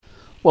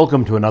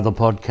Welcome to another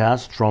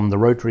podcast from the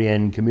Rotary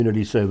and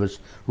Community Service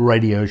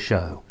radio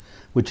show,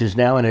 which is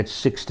now in its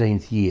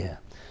 16th year.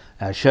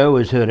 Our show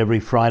is heard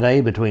every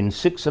Friday between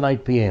 6 and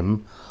 8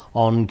 p.m.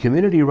 on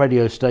community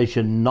radio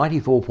station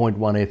 94.1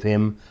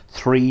 FM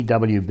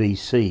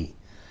 3WBC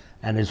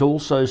and is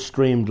also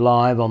streamed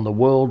live on the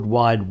World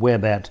Wide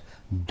Web at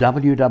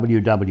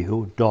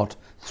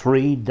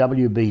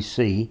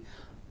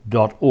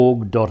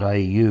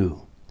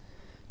www.3wbc.org.au.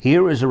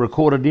 Here is a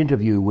recorded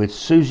interview with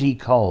Susie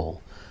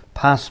Cole,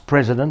 past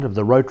president of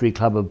the Rotary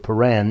Club of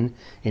Paran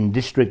in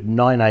District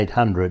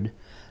 9800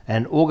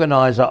 and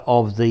organiser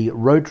of the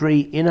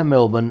Rotary Inner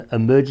Melbourne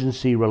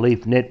Emergency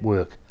Relief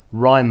Network,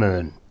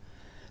 RIMERN.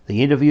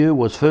 The interview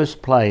was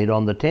first played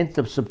on the 10th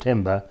of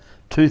September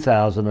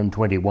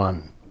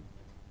 2021.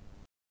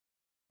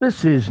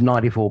 This is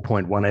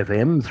 94.1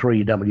 FM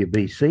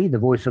 3WBC, the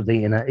voice of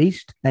the Inner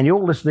East, and you're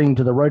listening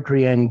to the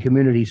Rotary and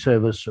Community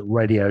Service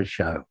radio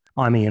show.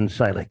 I'm Ian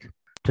Salick.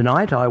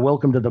 Tonight, I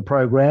welcome to the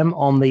program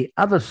on the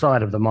other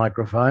side of the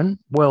microphone,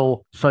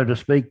 well, so to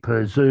speak,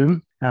 per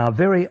Zoom, our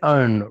very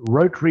own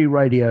Rotary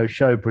radio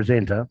show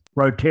presenter,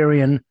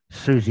 Rotarian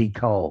Susie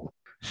Cole.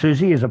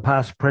 Susie is a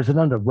past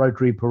president of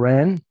Rotary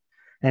Paran,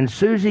 and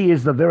Susie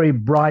is the very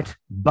bright,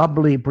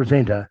 bubbly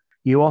presenter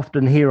you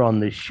often hear on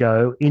this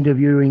show,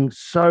 interviewing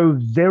so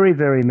very,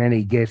 very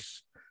many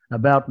guests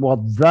about what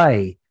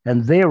they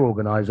and their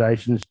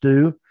organisations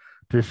do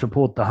to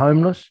support the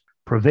homeless,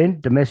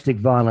 prevent domestic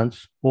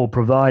violence, or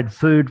provide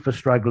food for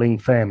struggling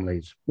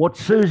families. What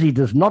Susie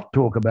does not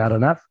talk about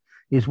enough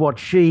is what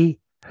she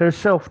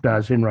herself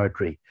does in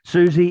Rotary.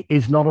 Susie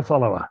is not a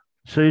follower.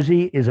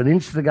 Susie is an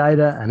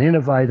instigator, an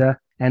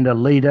innovator, and a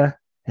leader,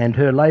 and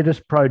her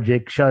latest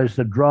project shows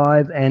the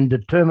drive and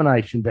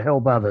determination to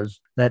help others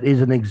that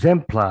is an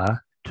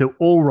exemplar to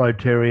all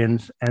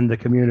Rotarians and the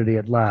community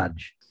at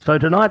large. So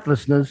tonight,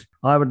 listeners,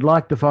 I would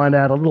like to find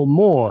out a little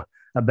more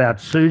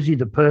about Susie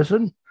the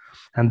person,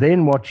 and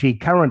then what she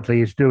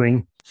currently is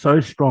doing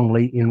so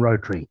strongly in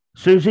Rotary.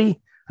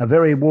 Susie, a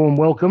very warm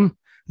welcome,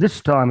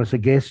 this time as a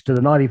guest to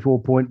the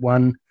 94.1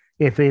 FM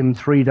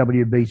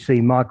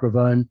 3WBC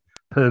microphone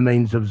per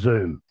means of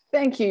Zoom.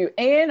 Thank you,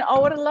 Ian.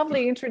 Oh, what a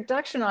lovely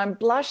introduction. I'm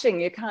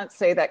blushing. You can't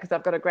see that because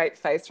I've got a great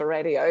face for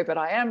radio, but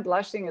I am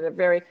blushing at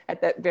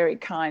that very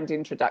kind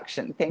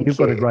introduction. Thank you. You've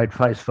got a great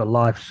face for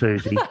life,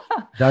 Susie.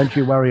 Don't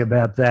you worry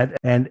about that.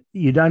 And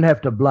you don't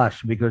have to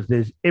blush because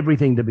there's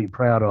everything to be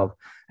proud of.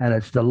 And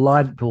it's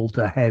delightful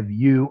to have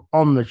you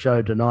on the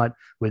show tonight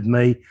with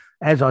me.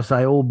 As I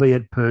say,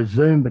 albeit per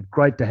Zoom, but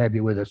great to have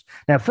you with us.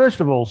 Now, first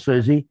of all,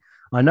 Susie,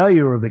 I know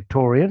you're a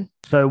Victorian.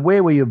 So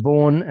where were you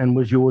born and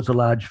was yours a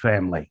large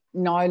family?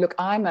 No, look,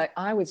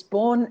 I was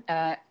born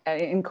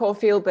in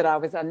Caulfield, but I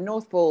was a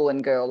North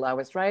Balwyn girl. I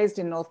was raised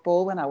in North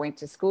Balwyn. I went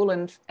to school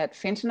at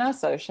Fintona,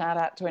 so shout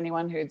out to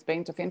anyone who's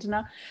been to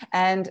Fintona.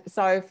 And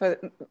so for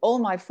all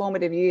my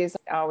formative years,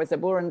 I was a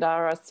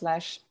Burundara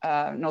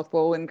 / North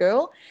Balwyn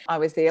girl. I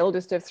was the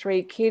eldest of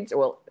three kids,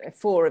 well,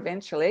 four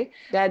eventually.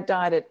 Dad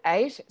died at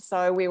 8,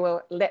 so we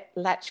were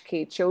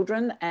latchkey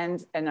children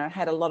and I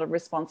had a lot of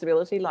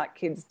responsibility like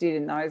kids did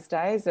in those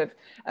days of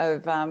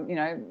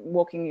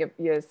walking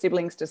your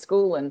siblings to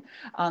school and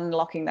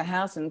unlocking the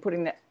house and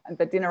putting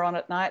the dinner on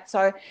at night.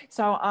 So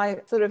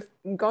I sort of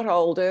got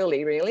old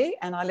early, really,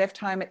 and I left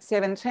home at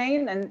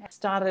 17 and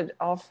started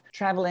off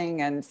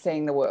travelling and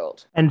seeing the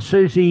world. And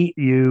Susie,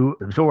 you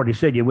have already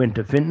said you went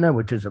to Fintona,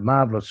 which is a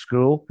marvellous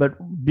school, but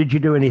did you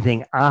do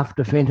anything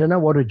after Fintona?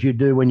 What did you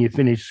do when you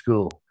finished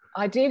school?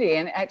 I did,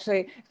 Ian.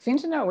 Actually,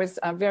 Fintona was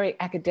very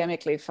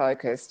academically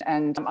focused,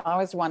 and I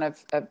was one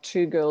of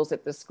two girls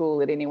at the school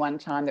at any one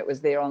time that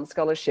was there on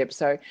scholarship.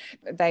 So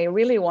they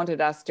really wanted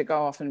us to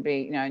go off and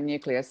be,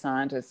 nuclear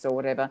scientists or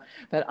whatever.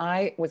 But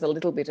I was a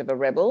little bit of a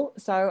rebel.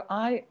 So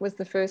I was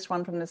the first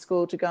one from the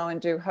school to go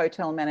and do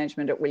hotel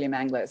management at William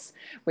Angliss,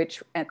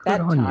 which at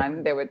that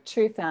time there were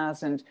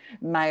 2,000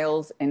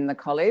 males in the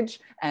college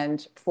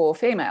and 4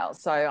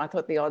 females. So I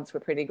thought the odds were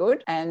pretty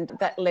good, and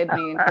that led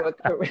me into a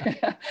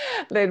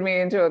career.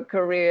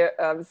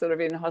 Sort of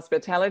in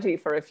hospitality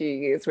for a few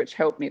years, which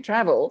helped me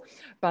travel.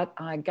 But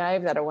I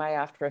gave that away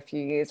after a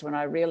few years when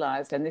I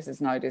realised, and this is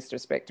no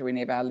disrespect to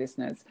any of our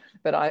listeners,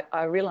 but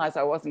I realised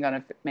I wasn't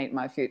going to meet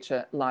my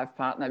future life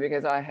partner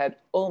because I had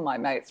all my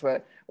mates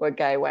were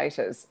gay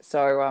waiters.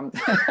 So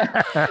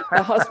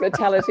the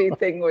hospitality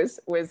thing was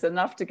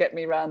enough to get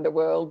me around the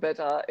world, but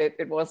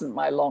it wasn't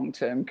my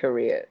long-term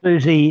career.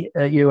 Susie,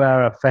 you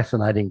are a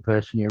fascinating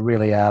person, you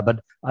really are. But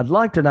I'd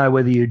like to know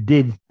whether you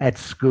did at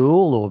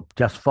school or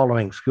just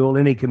following school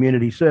any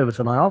community service.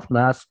 And I often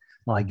ask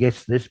my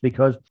guests this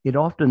because it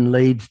often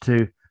leads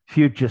to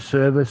future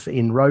service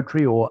in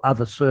Rotary or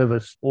other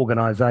service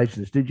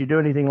organisations? Did you do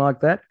anything like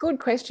that? Good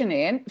question,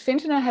 Ian.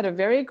 Fintona had a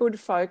very good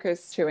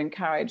focus to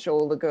encourage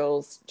all the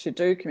girls to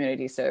do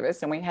community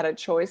service, and we had a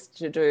choice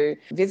to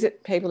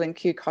visit people in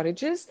Kew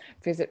Cottages,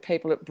 visit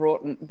people at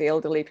Broughton, the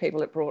elderly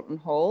people at Broughton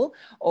Hall,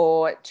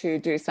 or to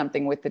do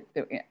something with the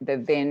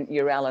then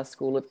Uralla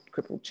School of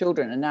Crippled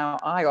Children. And now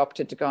I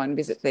opted to go and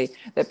visit the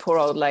poor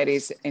old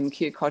ladies in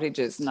Kew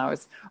Cottages, and I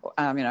was,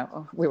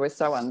 we were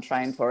so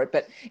untrained for it,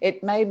 but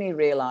it made me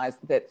realise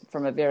that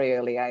from a very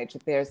early age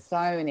that there are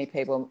so many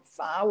people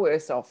far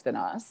worse off than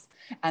us,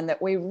 and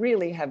that we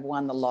really have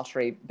won the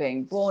lottery,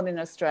 being born in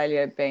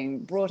Australia, being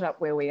brought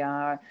up where we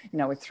are,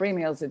 with 3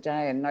 meals a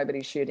day and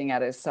nobody shooting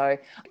at us. So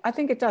I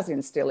think it does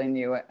instill in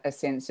you a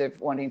sense of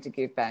wanting to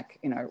give back,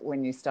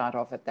 when you start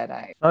off at that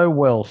age. So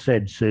well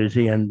said,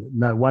 Susie, and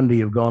no wonder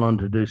you've gone on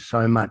to do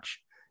so much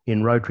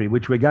in Rotary,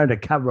 which we're going to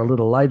cover a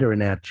little later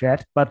in our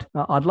chat. But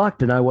I'd like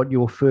to know what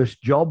your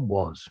first job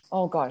was.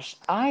 Oh, gosh.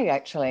 I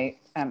actually...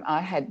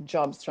 I had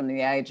jobs from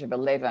the age of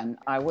 11.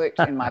 I worked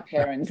in my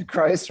parents'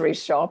 grocery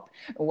shop,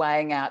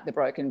 weighing out the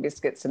broken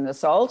biscuits and the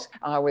salt.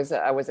 I was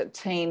a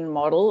teen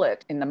model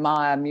in the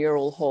Maya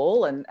Mural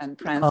Hall and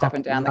pranced up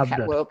and down the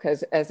catwalk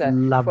as a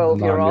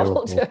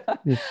 12-year-old.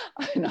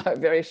 I know, a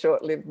very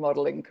short-lived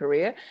modelling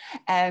career.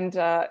 And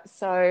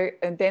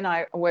then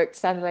I worked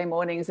Saturday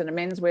mornings in a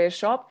menswear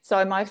shop.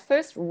 So my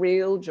first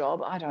real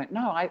job, I don't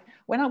know.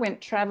 When I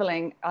went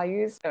travelling, I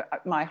used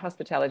my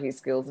hospitality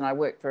skills, and I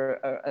worked for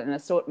an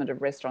assortment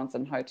of restaurants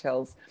and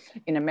hotels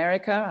in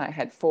America. I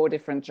had 4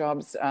 different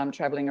jobs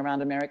traveling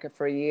around America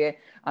for a year.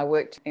 I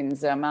worked in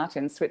Zermatt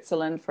in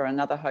Switzerland for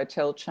another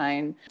hotel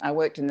chain. I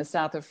worked in the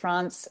south of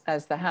France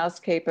as the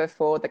housekeeper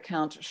for the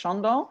Count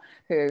Chandon,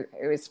 who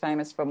is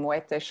famous for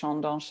Moët de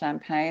Chandon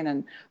champagne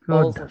and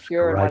balls of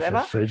Pure and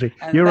whatever. Susie.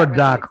 You're a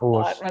dark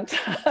horse,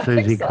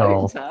 Susie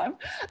Cole.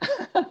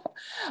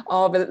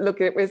 Oh, but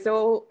look, it was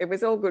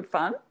all good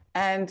fun.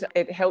 And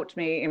it helped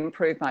me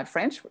improve my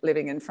French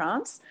living in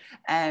France.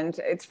 And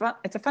it's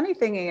a funny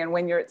thing, Ian,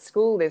 when you're at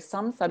school, there's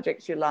some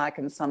subjects you like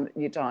and some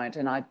you don't.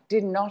 And I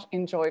did not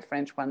enjoy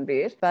French one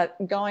bit, but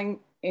going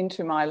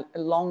into my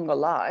longer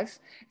life,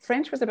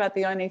 French was about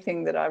the only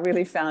thing that I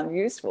really found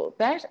useful.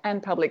 That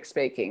and public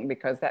speaking,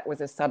 because that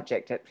was a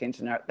subject at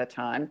Fintona at the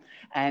time.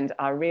 And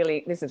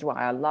this is why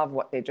I love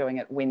what they're doing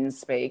at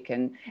WinSpeak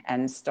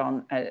and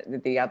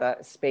the other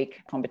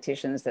speak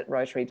competitions that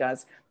Rotary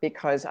does,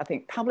 because I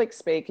think public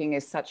speaking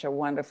is such a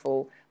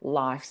wonderful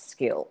life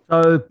skill.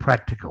 So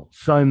practical,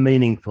 so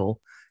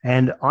meaningful.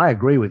 And I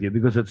agree with you,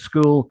 because at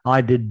school I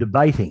did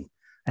debating,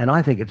 and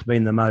I think it's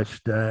been the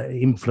most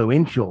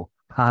influential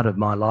part of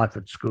my life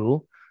at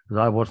school, because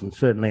I wasn't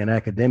certainly an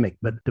academic,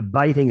 but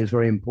debating is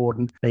very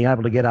important, being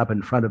able to get up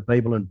in front of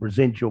people and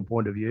present your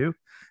point of view.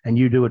 And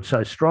you do it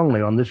so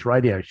strongly on this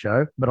radio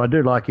show. But I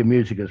do like your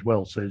music as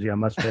well, Susie. I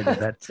must tell you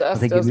that. I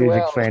think your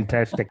music's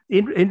fantastic.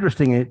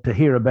 Interesting to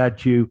hear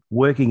about you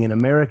working in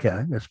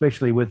America,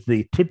 especially with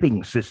the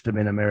tipping system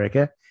in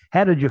America.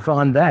 How did you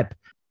find that?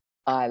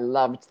 I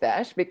loved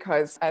that,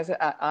 because as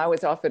I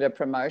was offered a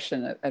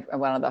promotion at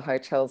one of the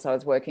hotels I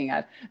was working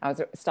at. I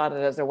started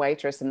as a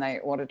waitress, and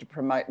they wanted to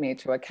promote me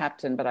to a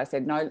captain, but I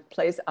said, no,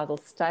 please, I'll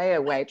stay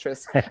a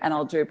waitress and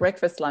I'll do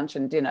breakfast, lunch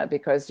and dinner,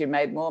 because you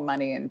made more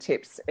money in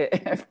tips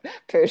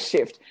per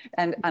shift.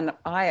 And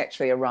I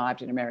actually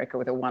arrived in America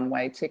with a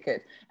one-way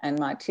ticket, and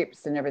my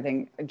tips and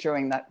everything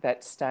during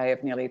that stay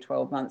of nearly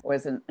 12 months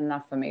wasn't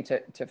enough for me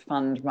to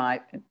fund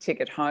my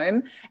ticket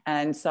home.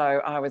 And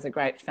so I was a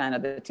great fan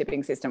of the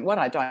tipping system.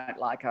 What I don't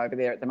like over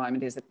there at the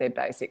moment is that their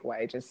basic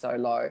wage is so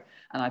low.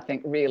 And I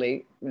think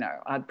really,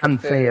 I'd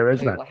prefer unfair,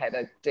 isn't it? People had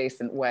a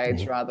decent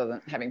wage rather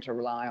than having to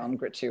rely on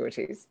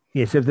gratuities.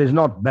 Yes, if there's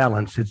not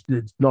balance, it's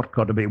not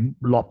got to be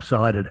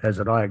lopsided, has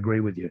it? I agree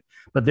with you.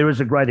 But there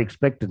is a great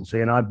expectancy,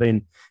 and I've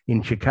been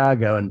in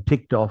Chicago and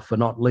ticked off for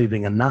not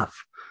leaving enough,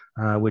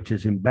 which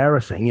is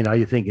embarrassing.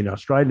 You think in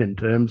Australian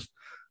terms,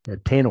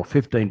 10 or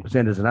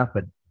 15% is enough,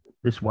 but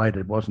this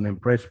waiter wasn't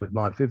impressed with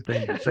my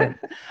 15%.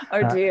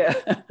 Oh, dear.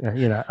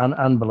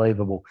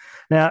 Unbelievable.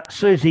 Now,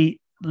 Susie,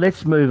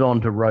 let's move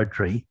on to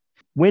Rotary.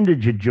 When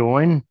did you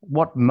join?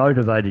 What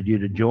motivated you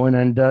to join?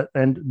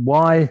 And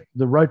why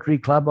the Rotary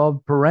Club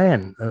of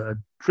Prahran? A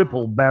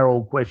triple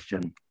barrel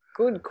question.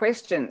 Good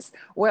questions.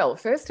 Well,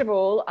 first of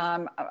all,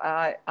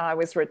 I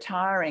was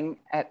retiring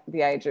at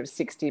the age of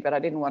 60, but I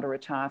didn't want to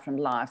retire from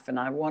life, and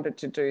I wanted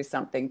to do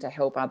something to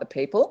help other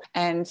people.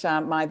 And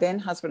my then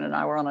husband and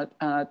I were on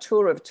a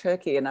tour of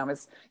Turkey, and I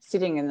was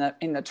sitting in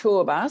the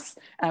tour bus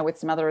with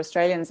some other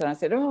Australians, and I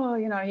said,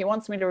 he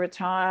wants me to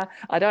retire.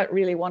 I don't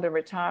really want to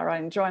retire. I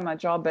enjoy my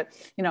job, but,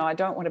 I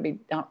don't want to be,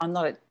 I'm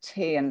not a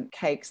tea and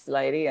cakes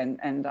lady,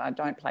 and I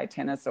don't play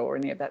tennis or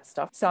any of that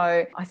stuff.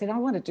 So I said, I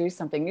want to do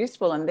something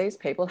useful, and these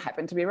people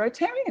happened to be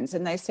Rotarians,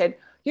 and they said,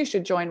 you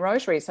should join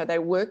Rotary. So they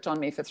worked on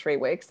me for 3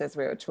 weeks as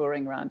we were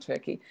touring around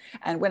Turkey.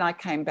 And when I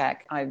came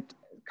back, I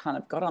kind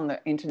of got on the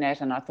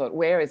internet and I thought,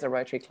 where is a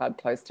Rotary Club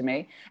close to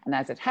me? And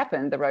as it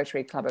happened, the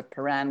Rotary Club of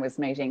Paran was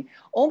meeting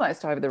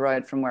almost over the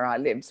road from where I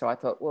lived. So I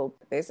thought, well,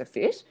 there's a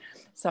fit.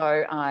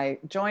 So I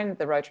joined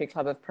the Rotary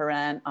Club of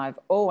Paran. I've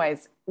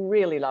always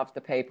really loved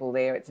the people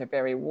there. It's a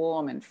very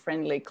warm and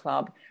friendly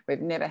club.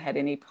 We've never had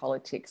any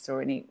politics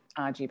or any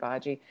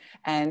argy-bargy.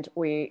 And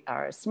we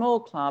are a small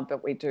club,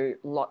 but we do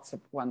lots of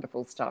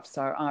wonderful stuff.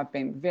 So I've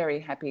been very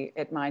happy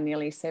at my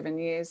nearly 7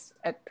 years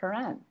at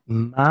Paran.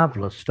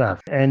 Marvellous stuff.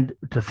 And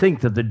to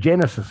think that the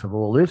genesis of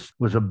all this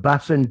was a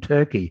bus in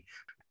Turkey.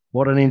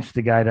 What an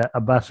instigator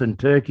a bus in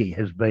Turkey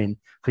has been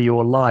for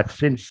your life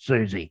since,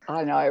 Susie.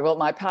 I know. Well,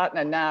 my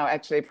partner now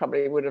actually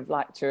probably would have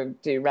liked to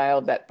have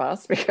derailed that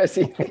bus because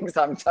he thinks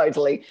I'm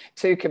totally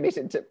too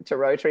committed to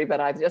Rotary. But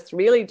I just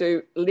really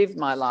do live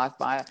my life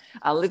by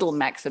a little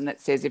maxim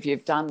that says, if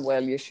you've done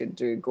well, you should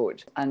do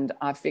good. And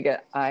I figure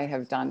I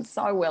have done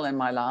so well in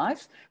my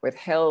life with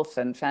health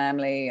and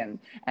family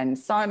and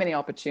so many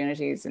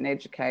opportunities and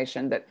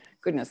education that,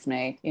 goodness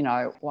me,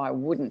 why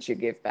wouldn't you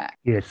give back?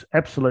 Yes,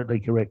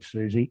 absolutely correct,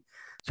 Susie.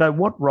 So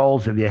what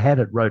roles have you had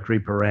at Rotary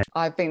Paran?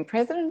 I've been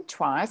president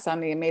twice.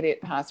 I'm the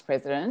immediate past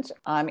president.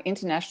 I'm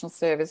international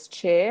service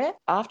chair.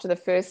 After the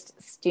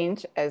first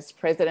stint as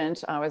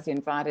president, I was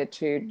invited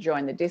to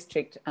join the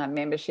district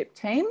membership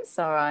team.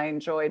 So I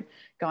enjoyed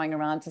going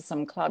around to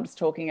some clubs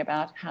talking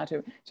about how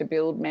to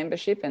build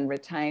membership and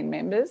retain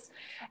members.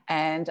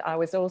 And I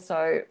was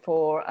also,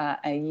 for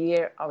a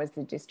year, I was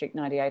the District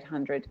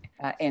 9800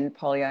 End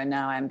Polio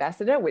Now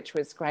ambassador, which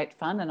was great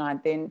fun. And I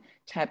then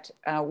tapped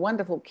a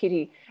wonderful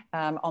Kitty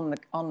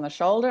on the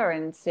shoulder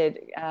and said,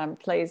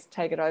 please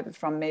take it over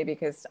from me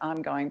because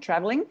I'm going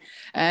travelling.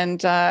 And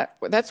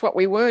that's what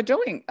we were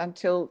doing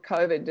until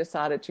COVID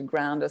decided to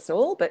ground us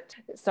all. But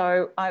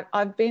so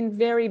I've been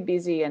very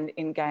busy and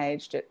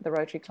engaged at the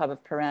Rotary Club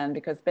of Paran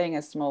because being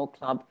a small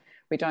club,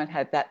 we don't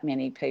have that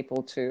many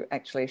people to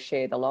actually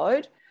share the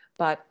load.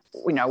 But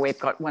we've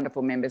got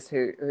wonderful members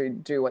who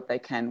do what they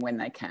can when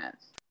they can.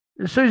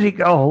 Susie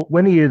Cole,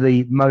 when are you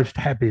the most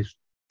happiest?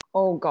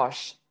 Oh,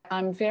 gosh.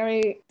 I'm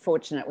very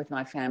fortunate with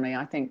my family.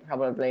 I think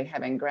probably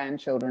having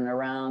grandchildren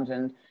around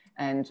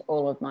and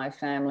all of my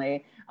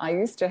family. I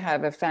used to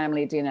have a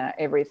family dinner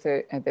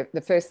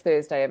the first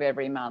Thursday of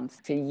every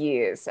month for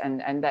years,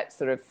 and that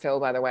sort of fell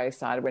by the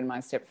wayside when my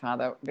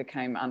stepfather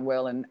became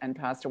unwell and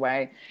passed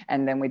away.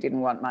 And then we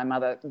didn't want my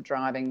mother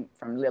driving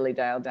from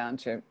Lilydale down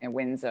to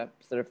Windsor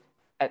sort of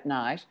at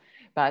night.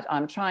 But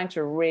I'm trying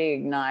to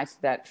reignite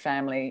that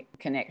family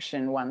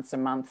connection once a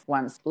month,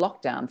 once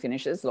lockdown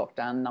finishes,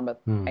 lockdown number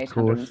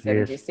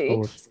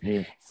 876.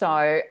 Yes.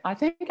 So I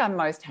think I'm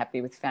most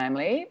happy with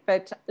family.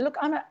 But look,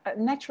 I'm a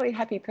naturally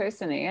happy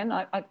person, Ian.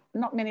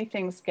 Not many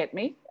things get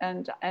me.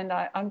 And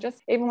I'm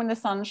just, even when the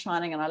sun's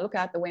shining and I look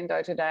out the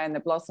window today and the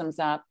blossoms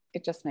are,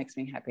 it just makes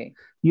me happy.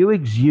 You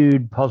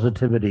exude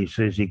positivity,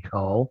 Susie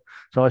Cole.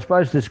 So I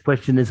suppose this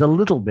question is a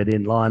little bit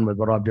in line with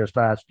what I've just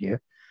asked you.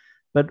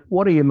 But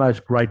what are you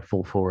most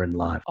grateful for in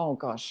life? Oh,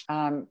 gosh,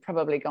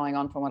 probably going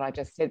on from what I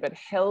just said, but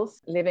health,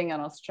 living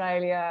in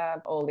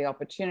Australia, all the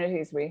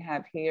opportunities we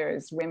have here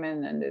as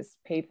women and as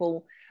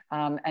people,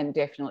 and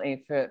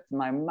definitely for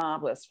my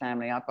marvellous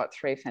family. I've got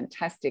 3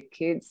 fantastic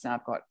kids.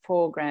 I've got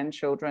 4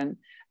 grandchildren.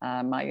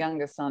 My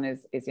youngest son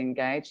is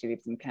engaged. He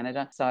lives in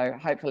Canada. So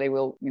hopefully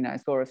we'll,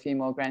 score a few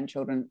more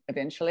grandchildren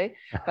eventually.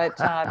 But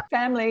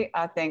family,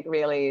 I think,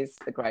 really is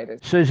the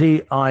greatest.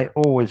 Susie, I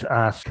always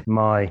ask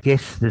my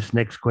guests this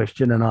next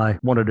question, and I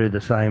want to do the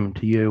same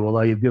to you,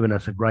 although you've given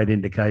us a great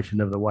indication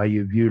of the way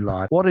you view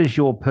life. What is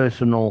your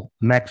personal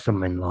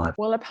maxim in life?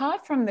 Well,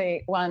 apart from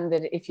the one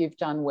that if you've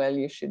done well,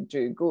 you should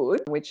do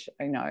good, which,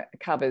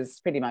 covers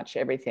pretty much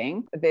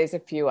everything, there's a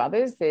few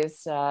others.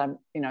 There's,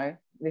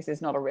 this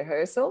is not a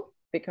rehearsal,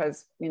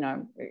 because,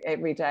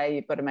 every day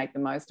you've got to make the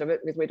most of it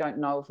because we don't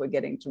know if we're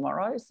getting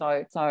tomorrow.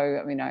 So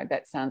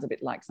that sounds a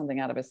bit like something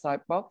out of a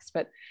soapbox.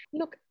 But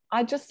look,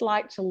 I just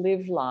like to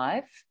live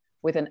life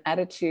with an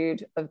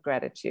attitude of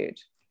gratitude.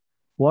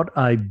 What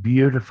a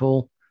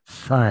beautiful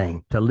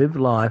saying, to live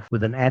life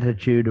with an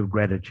attitude of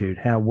gratitude.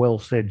 How well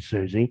said,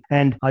 Susie.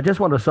 And I just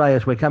want to say,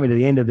 as we're coming to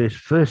the end of this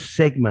first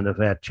segment of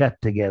our chat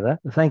together,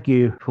 thank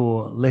you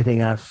for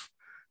letting us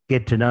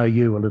get to know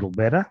you a little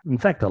better. In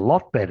fact, a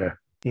lot better.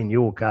 In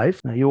your case,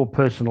 your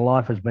personal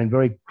life has been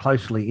very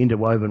closely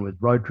interwoven with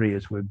Rotary,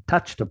 as we've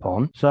touched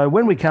upon. So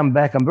when we come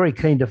back, I'm very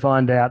keen to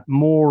find out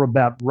more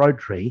about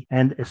Rotary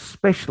and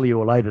especially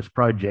your latest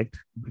project,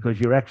 because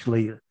you're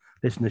actually,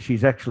 listeners,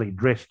 she's actually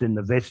dressed in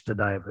the vest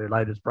today of her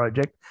latest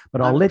project.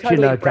 But I'll let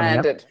totally you know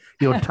branded. Coming up.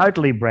 You're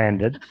totally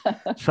branded.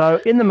 So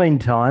in the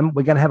meantime,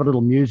 we're going to have a little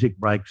music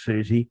break,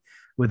 Susie,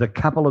 with a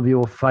couple of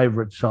your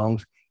favourite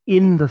songs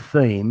in the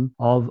theme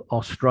of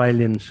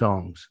Australian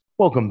songs.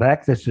 Welcome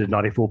back. This is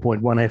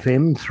 94.1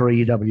 FM,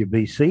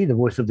 3WBC, the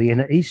voice of the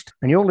Inner East,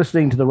 and you're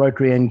listening to the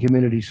Rotary and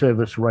Community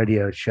Service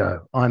radio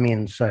show. I'm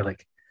Ian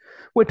Salick.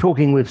 We're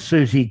talking with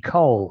Susie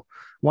Cole,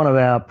 one of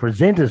our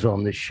presenters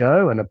on this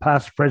show and a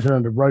past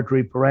president of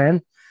Rotary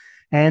Paran,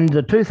 and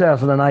the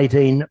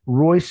 2018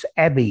 Royce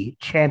Abbey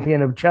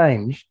Champion of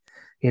Change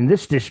in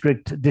this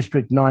district,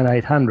 District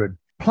 9800,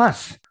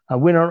 plus a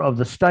winner of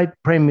the State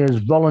Premier's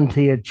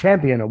Volunteer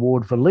Champion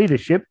Award for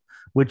Leadership,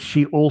 which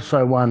she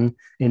also won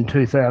in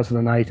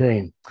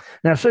 2018.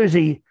 Now,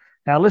 Susie,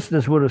 our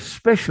listeners would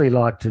especially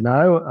like to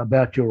know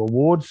about your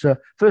awards.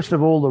 First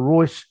of all, the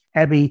Royce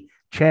Abbey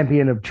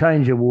Champion of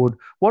Change Award.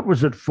 What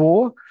was it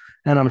for?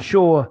 And I'm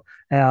sure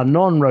our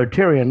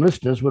non-Rotarian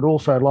listeners would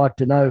also like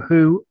to know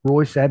who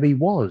Royce Abbey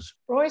was.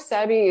 Royce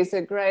Abbey is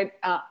a great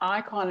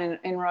icon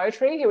in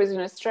Rotary. He was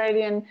an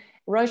Australian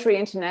Rotary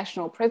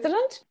International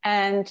president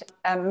and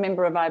a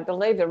member of, I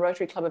believe, the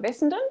Rotary Club of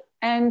Essendon.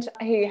 And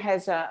he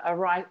has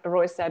a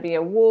Royce Abbey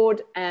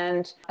Award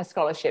and a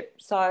scholarship.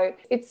 So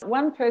it's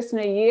one person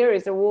a year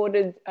is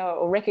awarded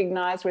or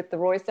recognised with the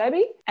Royce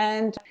Abbey.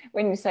 And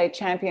when you say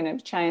champion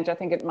of change, I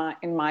think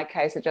in my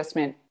case, it just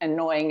meant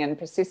annoying and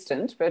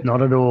persistent. But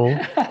not at all.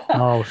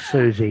 Oh,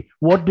 Susie,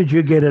 what did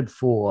you get it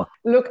for?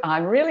 Look,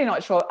 I'm really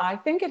not sure. I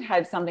think it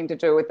had something to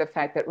do with the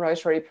fact that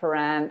Rotary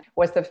Paran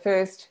was the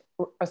first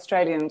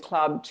Australian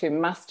club to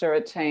muster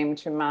a team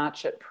to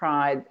march at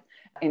Pride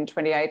in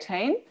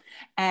 2018.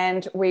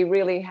 And we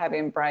really have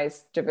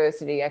embraced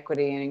diversity,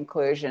 equity and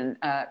inclusion,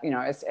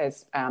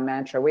 as our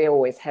mantra. We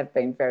always have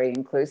been very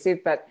inclusive,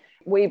 but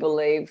we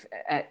believe,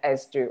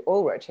 as do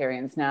all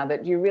Rotarians now,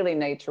 that you really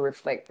need to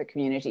reflect the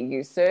community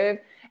you serve.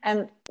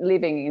 And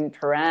living in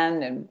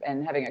Paran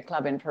and having a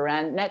club in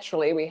Paran,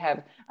 naturally we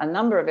have a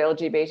number of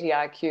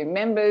LGBTIQ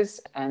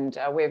members and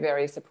we're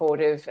very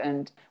supportive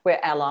and we're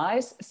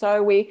allies.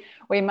 So we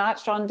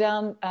marched on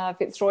down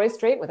Fitzroy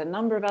Street with a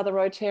number of other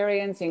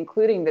Rotarians,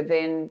 including the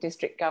then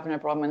District Governor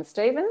Bronwyn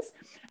Stevens.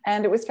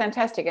 And it was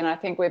fantastic. And I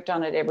think we've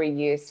done it every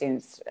year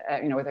since,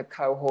 with a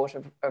cohort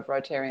of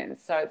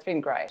Rotarians. So it's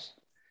been great.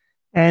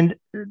 And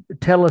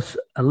tell us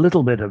a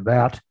little bit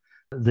about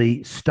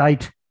the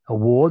state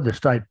award, the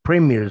State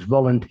Premier's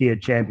Volunteer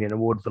Champion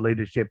Award for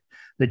Leadership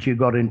that you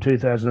got in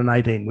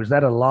 2018. Was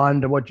that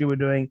aligned to what you were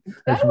doing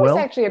as well? That was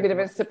actually a bit of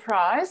a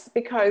surprise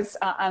because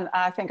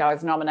I think I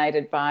was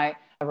nominated by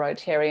a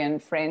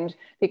Rotarian friend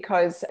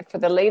because for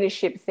the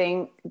leadership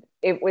thing,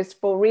 it was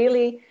for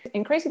really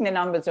increasing the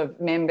numbers of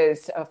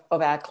members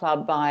of our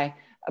club by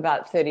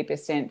about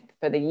 30%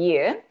 for the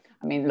year.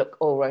 I mean, look,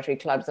 all Rotary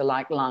clubs are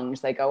like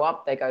lungs. They go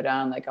up, they go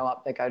down, they go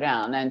up, they go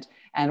down.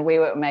 And we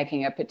were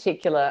making a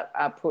particular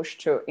push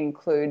to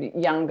include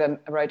younger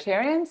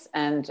Rotarians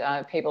and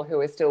people who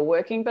are still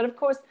working. But of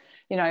course,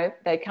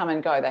 they come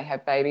and go. They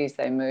have babies,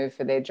 they move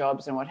for their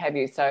jobs and what have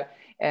you. So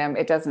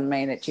it doesn't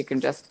mean that you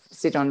can just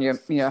sit on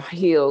your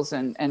heels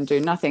and do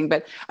nothing.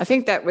 But I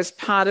think that was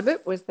part of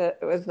it, was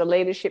the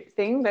leadership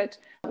thing. But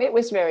it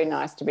was very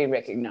nice to be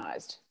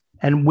recognised.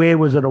 And where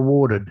was it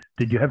awarded?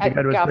 Did you have to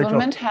go to a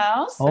Government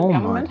House? Oh, at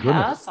Government my goodness.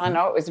 House. I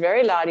know it was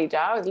very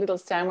la-di-da with little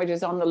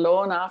sandwiches on the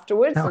lawn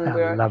afterwards. Oh, and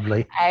we were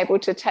lovely. able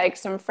to take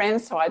some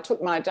friends. So I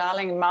took my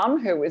darling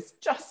mum, who was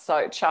just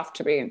so chuffed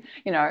to be,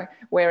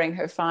 wearing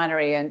her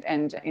finery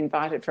and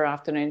invited for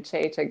afternoon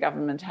tea to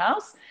Government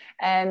House.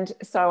 And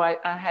so I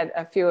had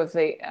a few of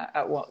a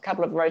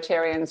couple of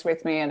Rotarians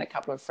with me and a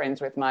couple of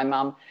friends with my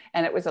mum.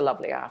 And it was a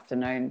lovely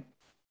afternoon.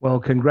 Well,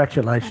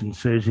 congratulations,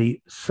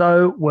 Susie.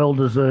 So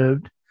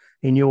well-deserved.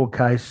 In your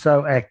case,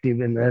 so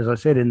active, and as I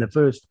said in the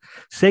first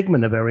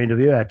segment of our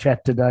interview, our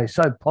chat today,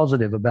 so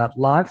positive about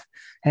life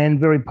and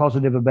very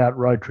positive about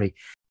Rotary.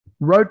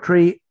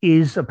 Rotary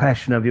is a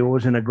passion of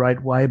yours in a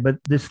great way,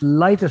 but this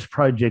latest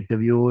project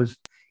of yours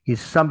is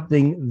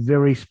something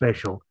very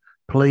special.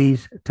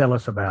 Please tell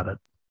us about it.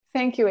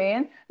 Thank you,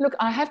 Ian. Look,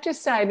 I have to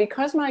say,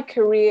 because my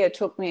career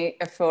took me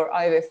for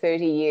over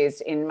 30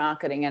 years in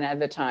marketing and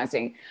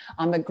advertising,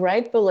 I'm a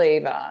great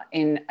believer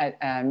in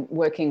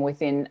working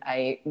within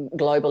a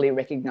globally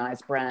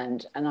recognised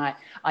brand. And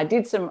I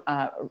did some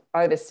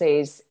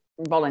overseas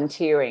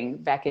volunteering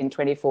back in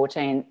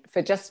 2014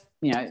 for just,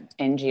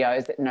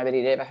 NGOs that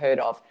nobody had ever heard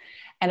of.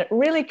 And it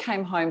really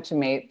came home to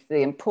me,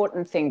 the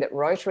important thing that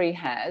Rotary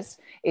has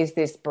is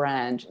this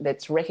brand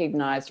that's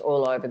recognised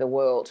all over the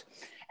world.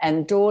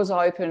 And doors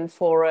open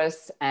for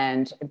us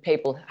and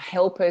people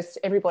help us.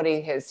 Everybody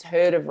has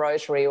heard of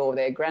Rotary, or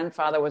their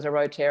grandfather was a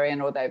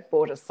Rotarian, or they've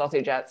bought a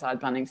sausage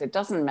outside Bunnings. It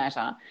doesn't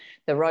matter.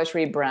 The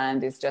Rotary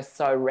brand is just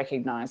so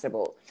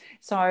recognisable.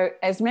 So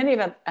as many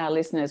of our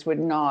listeners would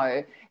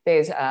know,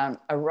 there's a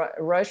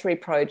Rotary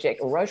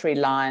project, or Rotary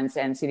Lions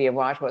and City of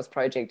Whitehorse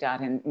project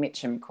out in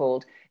Mitcham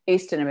called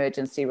Eastern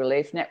Emergency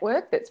Relief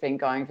Network that's been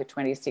going for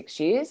 26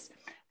 years.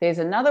 There's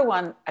another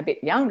one a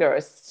bit younger, a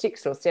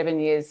 6 or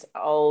 7 years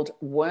old,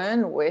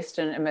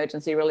 Western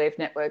Emergency Relief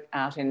Network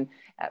out in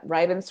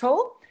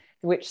Ravensthall,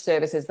 which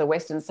services the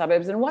western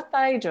suburbs. And what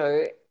they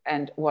do,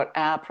 and what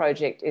our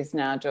project is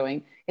now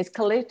doing, is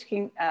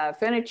collecting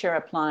furniture,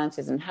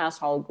 appliances and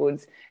household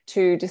goods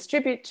to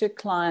distribute to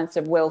clients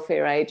of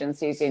welfare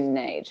agencies in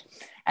need.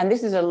 And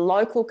this is a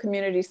local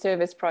community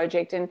service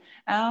project. And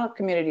our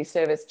community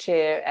service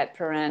chair at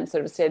Paran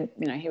sort of said,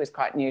 he was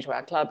quite new to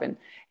our club, and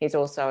he's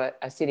also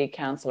a city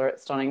councillor at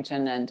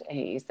Stonnington, and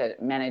he's the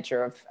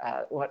manager of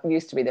what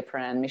used to be the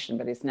Paran Mission,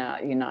 but is now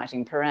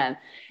Uniting Paran.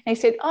 And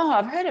he said,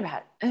 I've heard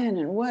about Earn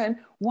and Wern.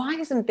 Why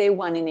isn't there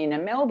one in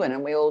Inner Melbourne?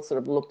 And we all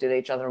sort of looked at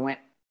each other and went,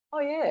 oh,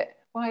 yeah,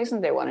 why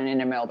isn't there one in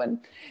Inner Melbourne?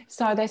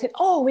 So they said,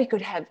 we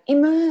could have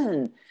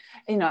Immern.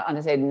 And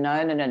I said,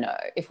 no.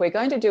 If we're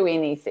going to do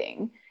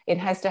anything, it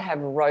has to have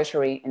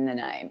Rotary in the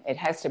name. It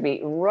has to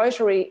be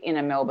Rotary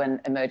Inner Melbourne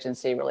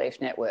Emergency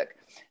Relief Network.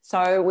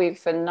 So we,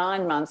 for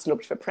 9 months,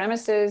 looked for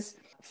premises,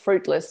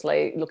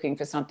 fruitlessly looking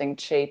for something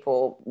cheap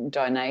or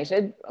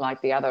donated,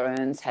 like the other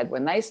Earns had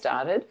when they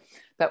started.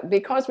 But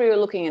because we were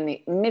looking in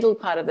the middle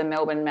part of the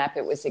Melbourne map,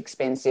 it was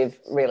expensive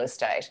real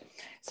estate.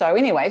 So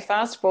anyway,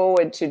 fast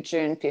forward to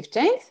June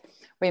 15th,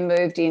 we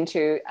moved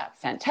into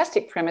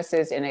fantastic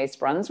premises in East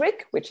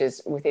Brunswick, which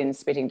is within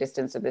spitting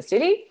distance of the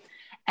city.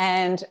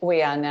 And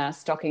we are now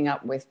stocking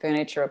up with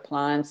furniture,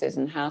 appliances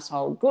and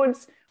household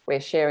goods.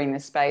 We're sharing the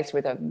space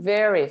with a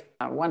very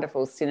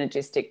wonderful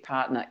synergistic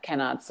partner,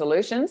 Canard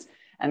Solutions.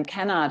 And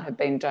Canard have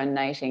been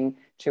donating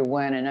to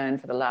Wern and Earn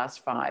for the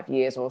last 5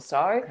 years or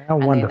so. How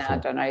wonderful. They're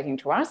now donating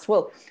to us.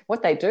 Well,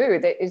 what they do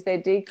is they're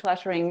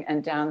decluttering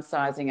and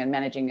downsizing and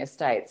managing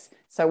estates.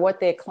 So what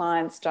their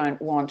clients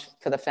don't want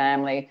for the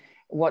family,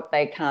 what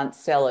they can't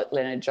sell at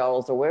Leonard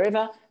Joel's or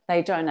wherever,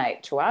 they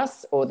donate to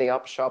us or the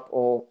op shop,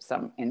 or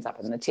some ends up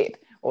in the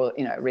tip, or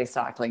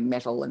recycling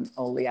metal and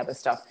all the other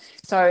stuff.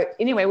 So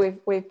anyway,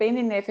 we've been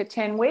in there for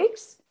 10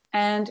 weeks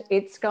and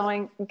it's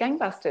going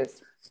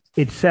gangbusters.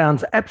 It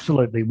sounds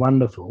absolutely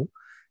wonderful.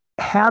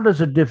 How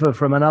does it differ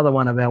from another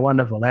one of our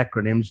wonderful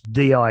acronyms,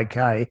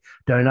 DIK,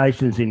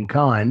 Donations in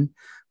Kind,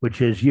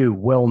 which, as you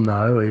well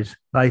know, is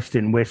based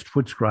in West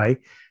Footscray?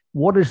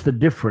 What is the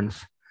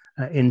difference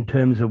in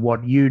terms of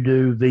what you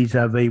do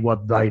vis-a-vis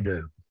what they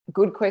do?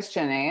 Good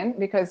question, Ian,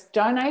 because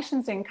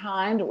Donations in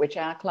Kind, which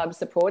our club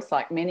supports,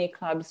 like many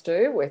clubs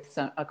do, with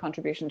a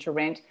contribution to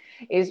rent,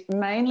 is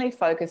mainly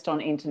focused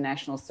on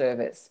international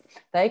service.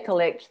 They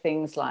collect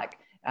things like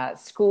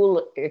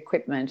school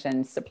equipment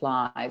and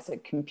supplies,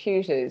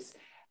 computers,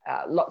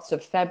 lots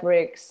of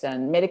fabrics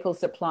and medical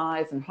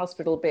supplies and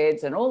hospital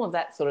beds and all of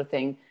that sort of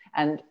thing.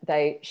 And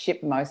they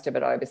ship most of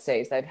it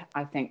overseas. They've,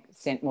 I think,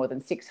 sent more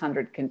than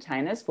 600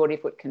 containers,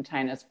 40-foot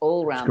containers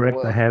all around the world.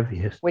 Correct, they have,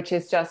 yes. Which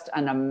is just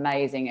an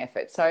amazing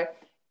effort. So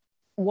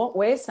what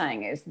we're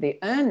saying is the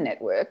EARN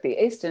network,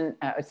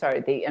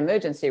 the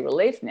Emergency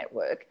Relief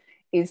Network,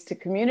 is to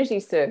community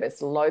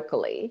service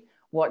locally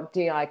what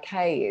DIK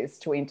is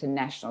to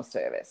international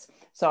service.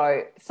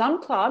 So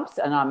some clubs,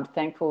 and I'm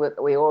thankful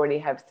that we already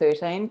have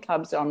 13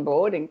 clubs on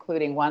board,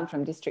 including one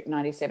from District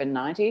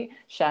 9790.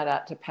 Shout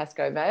out to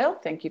Pascoe Vale.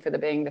 Thank you for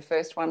being the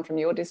first one from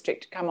your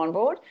district to come on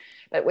board.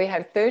 But we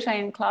have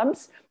 13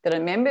 clubs that are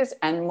members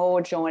and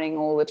more joining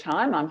all the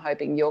time. I'm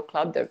hoping your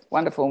club, the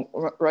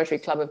wonderful Rotary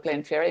Club of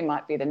Glenferrie,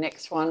 might be the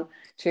next one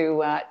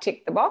to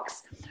tick the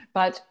box.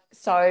 But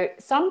so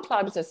some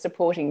clubs are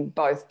supporting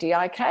both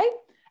DIK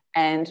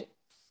and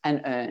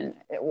EARN.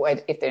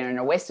 If they're in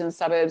a Western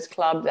Suburbs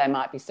club, they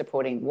might be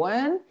supporting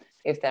Wern.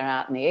 If they're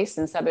out in the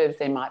Eastern Suburbs,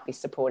 they might be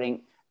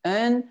supporting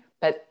EARN.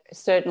 But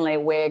certainly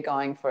we're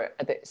going for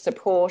the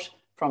support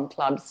from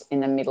clubs in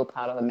the middle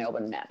part of the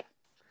Melbourne map.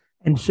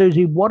 And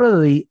Susie, what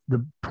are the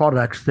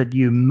products that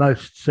you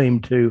most seem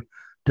to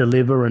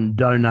deliver and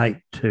donate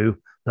to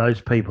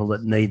those people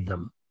that need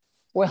them?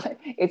 Well,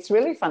 it's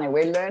really funny.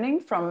 We're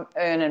learning from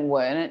Earn and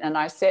Wern, and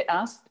I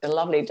asked the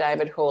lovely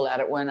David Hall out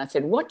at Wern. I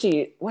said, "What do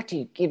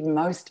you give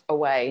most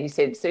away?" He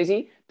said,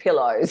 "Susie,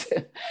 pillows."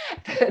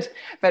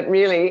 but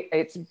really,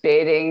 it's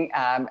bedding.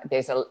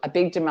 There's a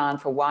big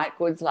demand for white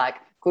goods like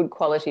good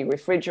quality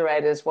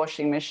refrigerators,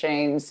 washing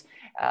machines,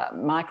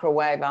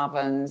 microwave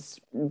ovens,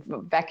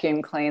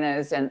 vacuum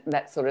cleaners, and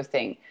that sort of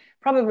thing.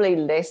 Probably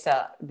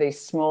lesser the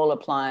small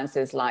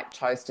appliances like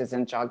toasters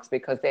and jugs,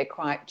 because they're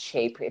quite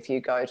cheap. If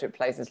you go to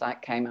places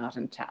like Kmart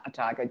and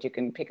Target, you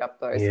can pick up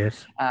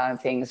those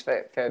things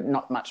for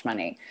not much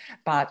money.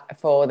 But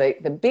for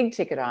the big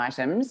ticket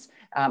items,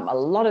 a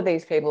lot of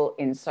these people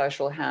in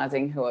social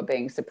housing who are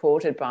being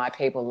supported by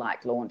people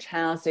like Launch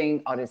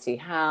Housing, Odyssey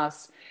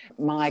House,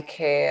 My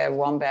Care,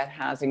 Wombat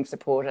Housing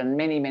Support, and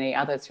many, many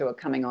others who are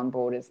coming on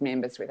board as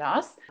members with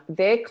us,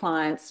 their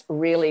clients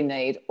really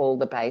need all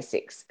the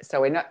basics.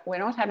 So we're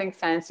not having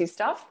fancy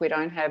stuff. We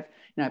don't have,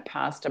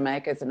 pasta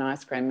makers and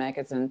ice cream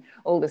makers and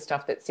all the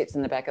stuff that sits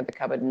in the back of the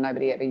cupboard and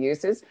nobody ever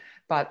uses.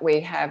 But we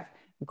have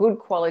good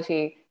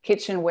quality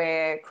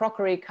kitchenware,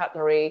 crockery,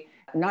 cutlery,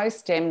 no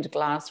stemmed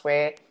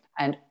glassware.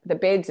 And the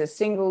beds are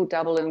single,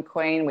 double and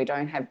queen. We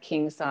don't have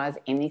king size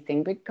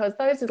anything because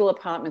those little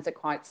apartments are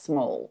quite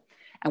small.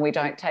 And we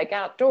don't take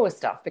outdoor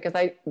stuff because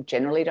they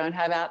generally don't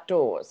have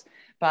outdoors.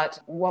 But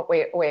what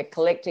we're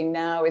collecting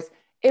now is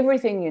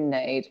everything you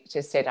need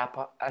to set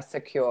up a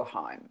secure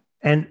home.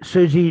 And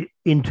Susie,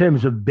 in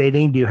terms of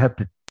bedding, do you have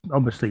to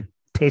obviously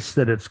test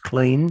that it's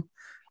clean?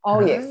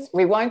 Oh, yes.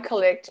 We won't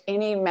collect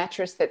any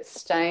mattress that's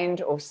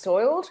stained or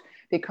soiled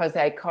because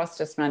they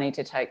cost us money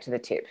to take to the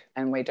tip,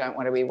 and we don't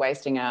want to be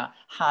wasting our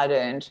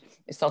hard-earned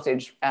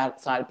sausage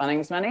outside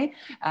Bunnings money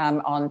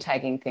on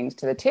taking things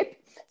to the tip.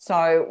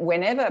 So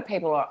whenever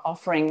people are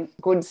offering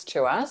goods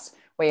to us,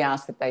 we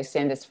ask that they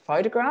send us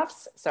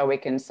photographs so we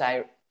can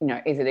say,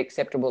 is it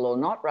acceptable or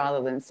not,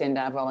 rather than send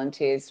our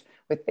volunteers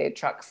with their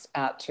trucks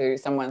out to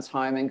someone's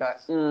home and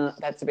go,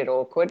 that's a bit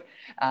awkward.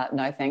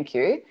 No, thank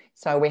you.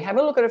 So we have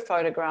a look at a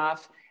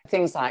photograph,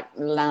 things like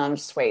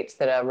lounge suites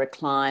that are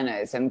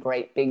recliners and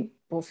great big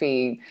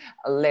puffy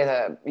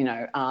leather,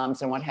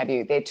 arms and what have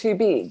you. They're too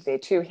big, they're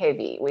too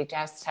heavy. We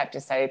just have to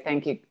say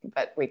thank you,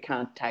 but we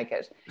can't take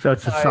it. So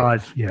it's a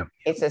size, yeah.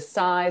 It's a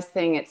size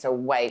thing, it's a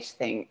weight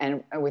thing.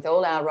 And with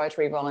all our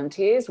Rotary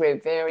volunteers, we're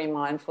very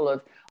mindful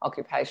of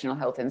occupational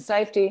health and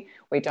safety.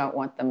 We don't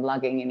want them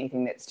lugging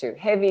anything that's too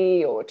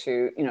heavy or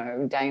too,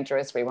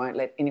 dangerous. We won't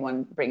let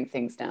anyone bring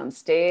things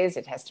downstairs.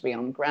 It has to be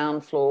on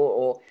ground floor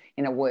or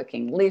in a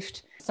working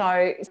lift.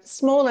 So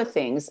smaller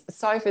things,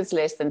 sofas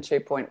less than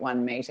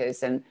 2.1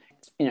 metres and,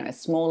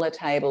 smaller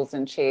tables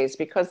and chairs,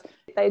 because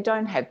they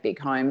don't have big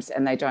homes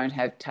and they don't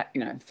have,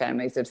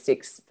 families of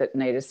 6 that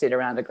need to sit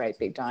around a great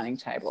big dining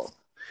table.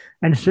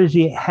 And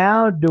Susie,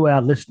 how do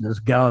our listeners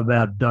go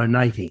about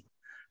donating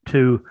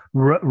to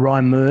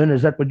RYMERN?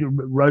 Is that what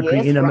Rotary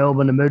Inner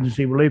Melbourne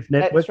Emergency Relief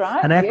Network? That's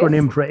right. An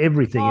acronym for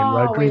everything in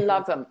Rotary. We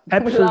love them.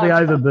 Absolutely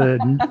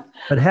overburdened.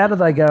 But how do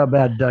they go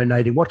about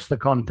donating? What's the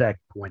contact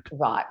point?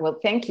 Right. Well,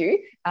 thank you.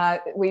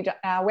 Our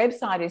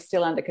website is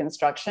still under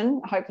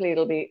construction. Hopefully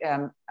it'll be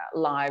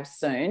live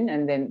soon,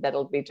 and then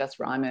that'll be just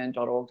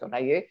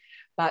rymern.org.au.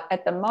 But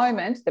at the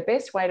moment, the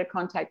best way to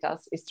contact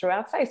us is through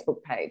our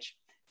Facebook page.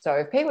 So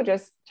if people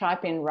just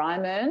type in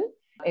RYMERN,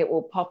 it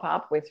will pop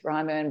up with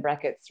RYMERN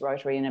brackets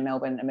Rotary Inner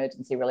Melbourne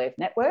Emergency Relief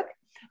Network.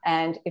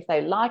 And if they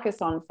like us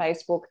on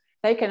Facebook,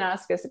 they can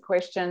ask us a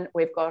question.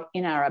 We've got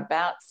in our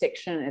About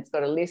section, it's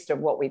got a list of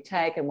what we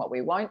take and what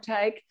we won't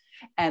take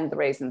and the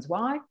reasons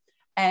why.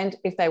 And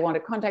if they want to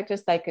contact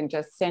us, they can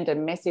just send a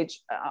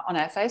message on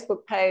our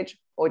Facebook page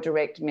or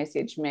direct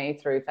message me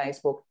through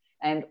Facebook,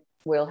 and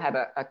we'll have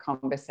a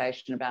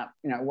conversation about,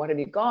 what have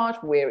you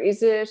got? Where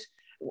is it?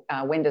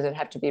 When does it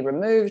have to be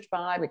removed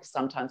by? Because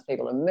sometimes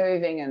people are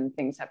moving and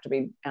things have to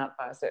be out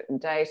by a certain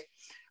date.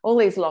 All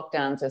these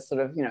lockdowns are sort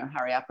of,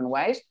 hurry up and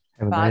wait.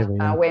 But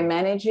we're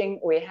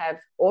managing. We have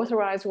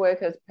authorised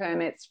workers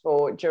permits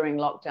for during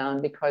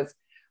lockdown, because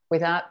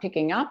without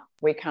picking up,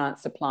 we can't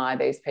supply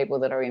these people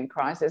that are in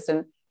crisis.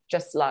 And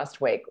just last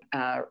week,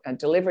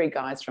 delivery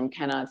guys from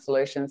Canard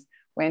Solutions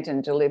went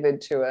and delivered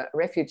to a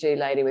refugee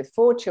lady with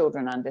 4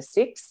 children under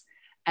 6.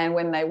 And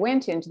when they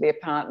went into the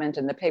apartment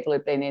and the people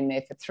had been in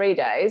there for 3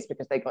 days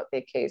because they got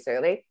their keys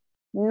early,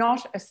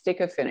 not a stick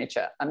of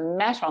furniture, a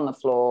mat on the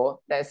floor,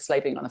 they're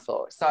sleeping on the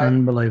floor. So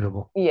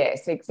unbelievable.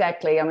 Yes,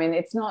 exactly. I mean,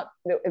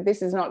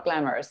 this is not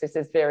glamorous. This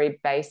is very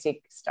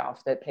basic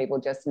stuff that people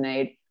just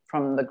need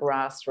from the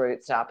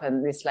grassroots up.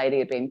 And this lady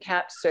had been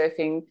couch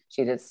surfing.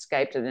 She'd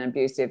escaped an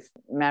abusive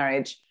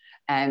marriage.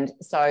 And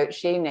so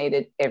she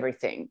needed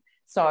everything.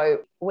 So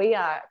we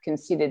are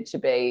considered to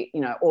be,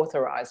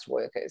 authorised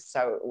workers.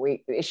 So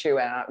we issue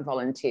our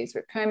volunteers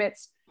with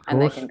permits,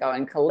 and they can go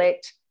and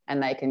collect,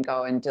 and they can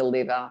go and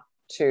deliver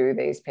to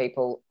these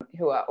people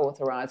who are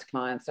authorised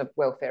clients of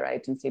welfare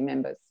agency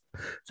members.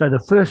 So the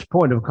first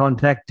point of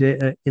contact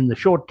in the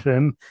short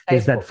term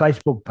is that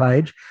Facebook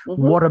page. Mm-hmm.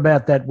 What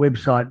about that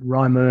website,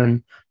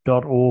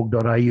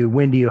 rymern.org.au?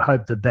 When do you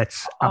hope that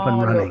that's up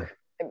and running? Look,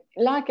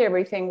 like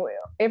everything,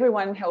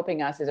 everyone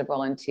helping us is a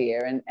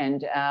volunteer,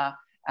 and our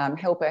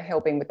helper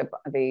helping with the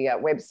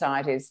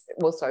website is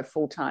also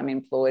full-time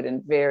employed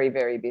and very,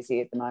 very busy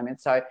at the moment.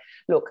 So,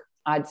 look,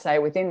 I'd say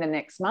within the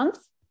next month.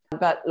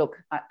 But look,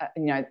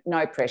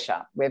 no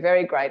pressure. We're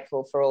very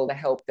grateful for all the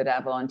help that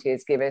our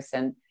volunteers give us,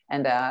 and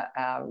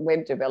our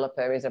web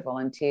developer is a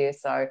volunteer.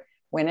 So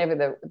whenever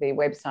the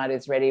website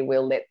is ready,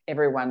 we'll let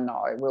everyone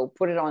know. We'll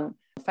put it on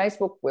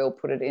Facebook, we'll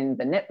put it in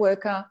the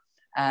networker,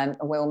 and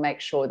we'll make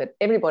sure that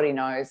everybody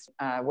knows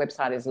our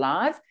website is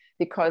live,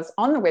 because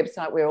on the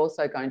website, we're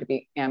also going to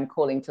be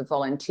calling for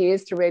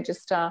volunteers to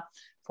register,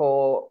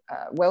 for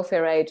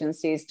welfare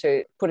agencies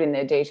to put in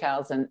their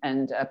details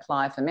and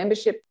apply for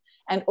membership.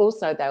 And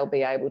also they'll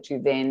be able to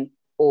then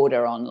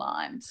order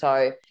online.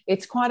 So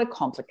it's quite a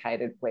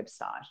complicated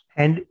website.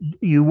 And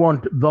you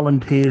want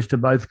volunteers to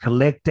both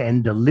collect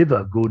and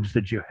deliver goods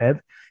that you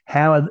have.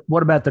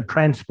 What about the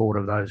transport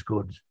of those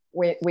goods?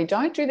 We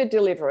don't do the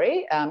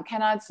delivery.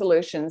 Canard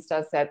Solutions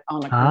does that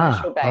on a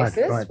commercial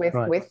basis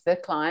with the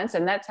clients,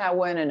 and that's how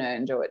Wern and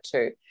Earn do it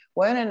too.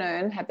 Wern and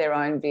Earn have their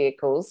own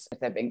vehicles.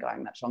 They've been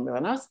going much longer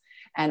than us,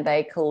 and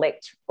they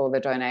collect all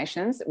the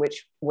donations,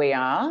 which we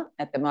are.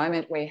 At the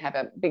moment, we have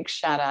a big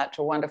shout out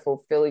to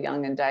wonderful Phil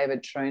Young and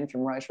David Troon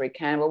from Rotary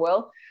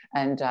Camberwell.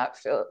 And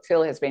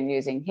Phil has been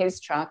using his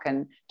truck,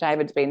 and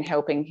David's been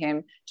helping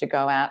him to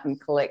go out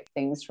and collect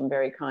things from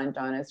very kind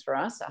donors for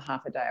us, a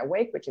half a day a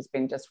week, which has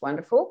been just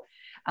wonderful.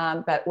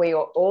 But we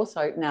are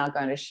also now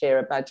going to share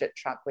a budget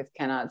truck with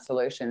Canard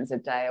Solutions, a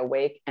day a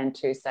week and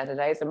 2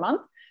 Saturdays a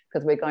month,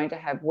 because we're going to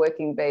have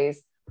working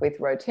bees with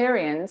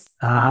Rotarians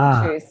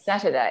Ah, to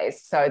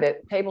Saturdays, so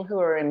that people who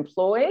are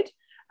employed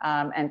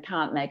and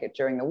can't make it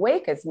during the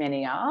week, as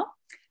many are,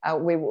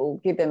 we will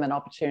give them an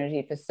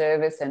opportunity for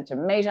service and to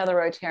meet other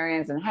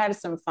Rotarians and have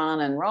some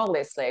fun and roll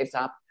their sleeves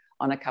up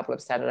on a couple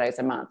of Saturdays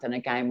a month. And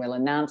again, we'll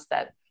announce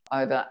that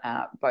over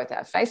both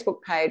our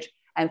Facebook page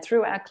and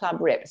through our club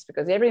reps,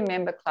 because every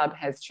member club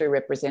has 2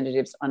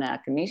 representatives on our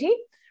committee.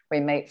 We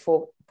meet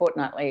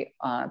fortnightly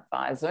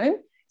via Zoom.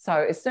 So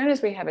as soon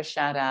as we have a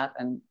shout out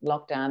and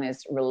lockdown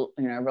is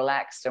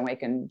relaxed and we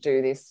can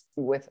do this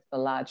with a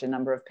larger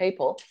number of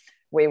people,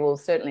 we will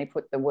certainly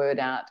put the word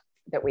out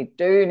that we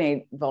do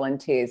need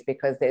volunteers,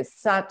 because there's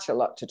such a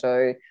lot to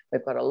do.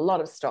 We've got a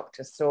lot of stock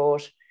to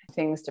sort,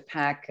 things to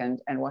pack and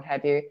what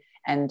have you,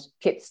 and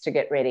kits to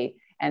get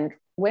ready. And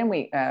when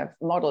we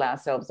model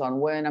ourselves on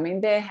Wern, I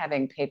mean, they're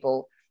having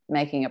people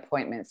making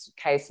appointments,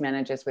 case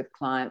managers with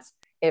clients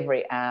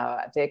every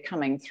hour. They're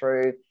coming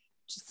through,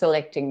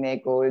 selecting their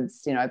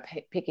goods,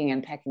 picking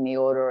and packing the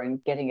order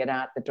and getting it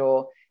out the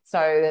door, so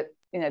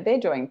that they're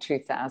doing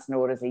 2,000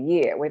 orders a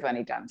year. We've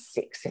only done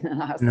 6 in the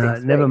last 6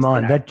 weeks. Never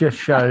mind. That just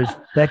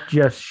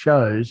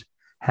shows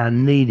how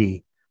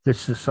needy this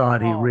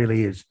society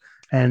really is.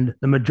 And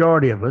the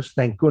majority of us,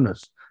 thank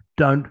goodness,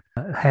 don't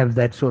have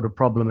that sort of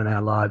problem in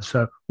our lives.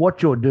 So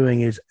what you're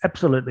doing is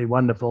absolutely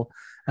wonderful,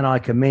 and I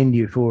commend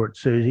you for it,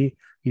 Susie.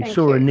 You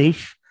saw a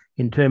niche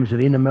in terms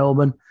of inner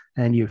Melbourne,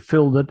 and you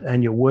filled it,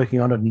 and you're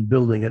working on it and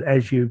building it,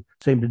 as you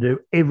seem to do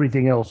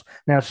everything else.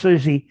 Now,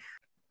 Susie,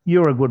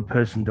 you're a good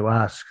person to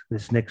ask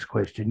this next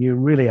question. You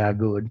really are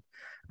good,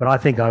 but I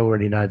think I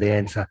already know the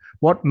answer.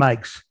 What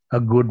makes a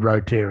good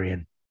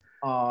Rotarian?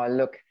 Oh,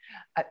 look,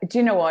 do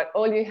you know what?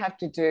 All you have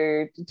to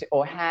do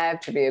or have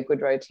to be a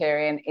good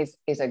Rotarian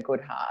is a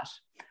good heart.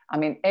 I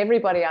mean,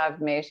 everybody I've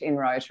met in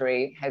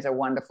Rotary has a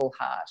wonderful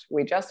heart.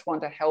 We just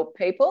want to help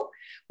people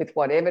with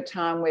whatever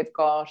time we've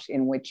got,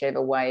 in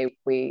whichever way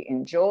we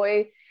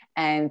enjoy.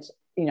 And,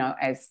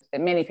 as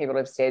many people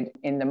have said,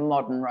 in the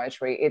modern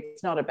Rotary,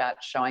 it's not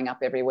about showing up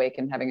every week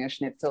and having a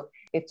schnitzel.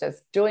 It's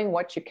just doing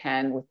what you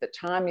can with the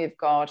time you've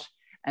got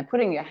and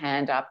putting your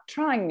hand up,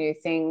 trying new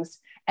things,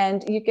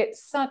 and you get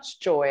such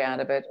joy out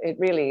of it. It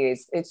really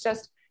is. It's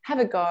just have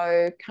a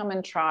go, come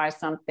and try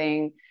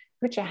something,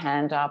 put your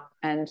hand up,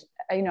 and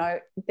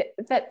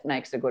that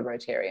makes a good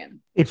Rotarian.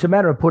 It's a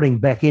matter of putting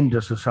back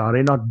into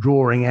society, not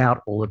drawing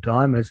out all the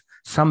time, as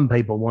some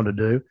people want to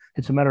do.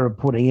 It's a matter of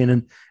putting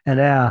in, and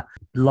our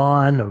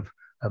line of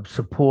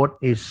support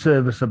is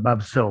service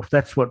above self.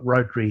 That's what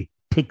Rotary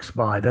ticks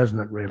by, doesn't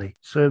it, really?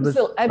 Service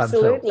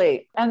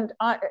absolutely. And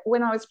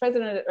when I was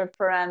president of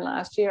Paran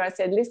last year, I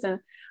said, listen,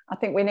 I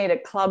think we need a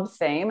club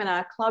theme. And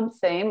our club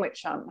theme,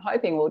 which I'm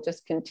hoping will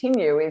just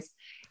continue, is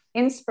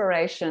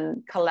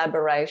inspiration,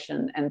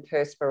 collaboration, and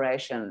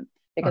perspiration.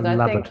 Because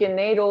I think you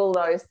need all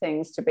those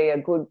things to be a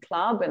good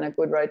club and a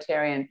good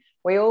Rotarian.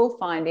 We all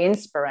find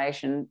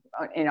inspiration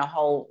in a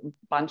whole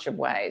bunch of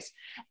ways.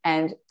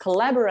 And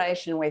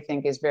collaboration, we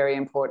think, is very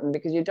important,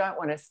 because you don't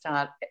want to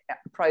start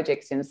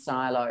projects in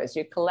silos.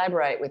 You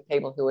collaborate with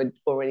people who are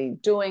already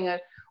doing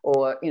it,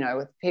 or,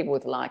 with people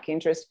with like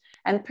interest.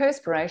 And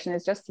perspiration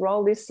is just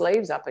roll these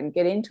sleeves up and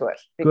get into it.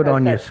 Good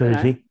on you,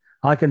 Susie.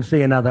 I can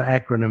see another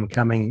acronym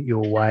coming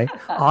your way.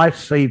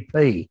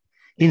 ICP.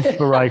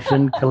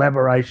 Inspiration,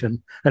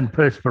 collaboration, and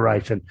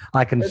perspiration.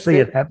 I can see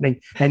it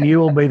happening, and you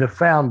will be the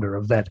founder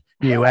of that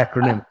new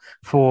acronym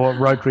for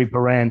Rotary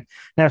Paran.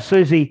 Now,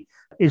 Susie,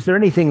 is there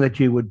anything that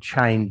you would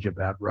change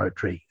about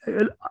Rotary?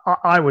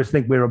 I always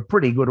think we're a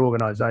pretty good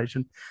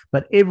organisation,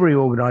 but every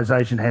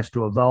organisation has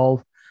to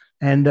evolve.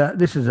 And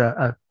this is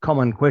a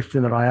common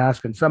question that I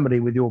ask, and somebody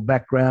with your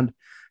background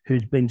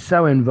who's been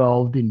so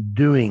involved in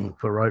doing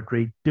for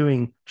Rotary,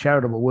 doing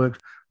charitable works,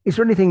 is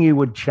there anything you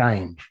would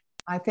change?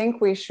 I think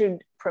we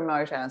should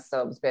promote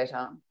ourselves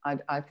better.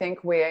 I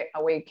think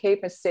we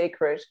keep a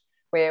secret.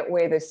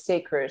 We're the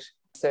secret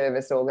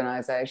service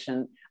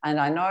organisation. And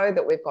I know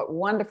that we've got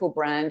wonderful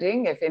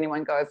branding. If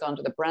anyone goes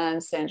onto the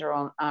Brand Centre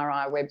on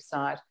RI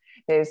website,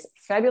 there's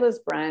fabulous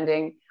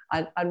branding.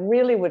 I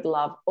really would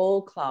love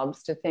all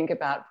clubs to think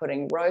about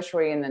putting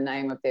Rotary in the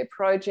name of their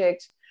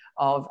project,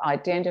 of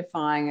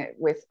identifying it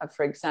with,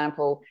 for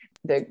example,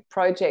 the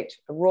project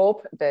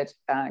RORP that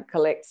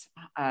collects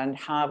and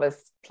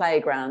harvests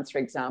playgrounds, for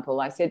example.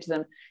 I said to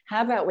them,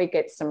 how about we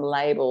get some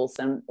labels,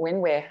 and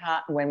when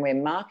we're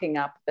marking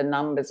up the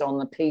numbers on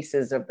the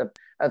pieces of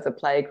the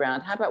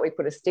playground, how about we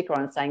put a sticker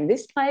on saying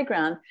this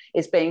playground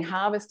is being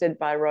harvested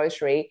by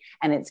Rotary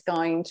and it's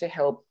going to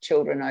help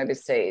children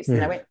overseas. Yeah.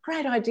 And they went,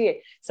 great idea.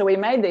 So we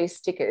made these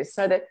stickers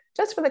so that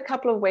just for the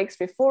couple of weeks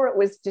before it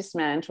was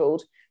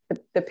dismantled,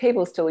 the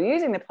people still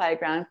using the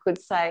playground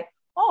could say,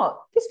 oh,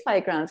 this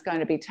playground's going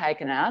to be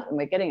taken out and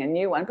we're getting a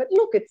new one. But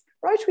look,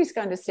 Rotary's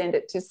going to send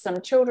it to some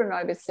children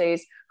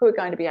overseas who are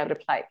going to be able to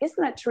play.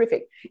 Isn't that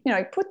terrific?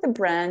 Put the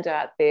brand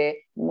out there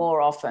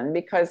more often,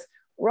 because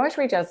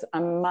Rotary does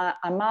a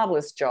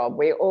marvellous job.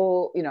 We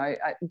all,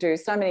 do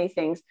so many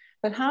things.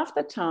 But half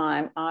the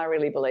time, I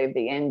really believe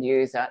the end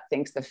user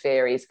thinks the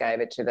fairies gave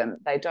it to them.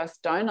 They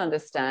just don't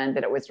understand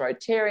that it was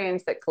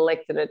Rotarians that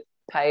collected it,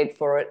 paid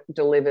for it,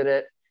 delivered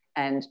it,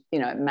 and,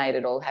 made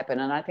it all happen.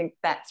 And I think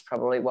that's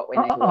probably what we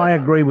need to work I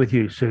on. agree with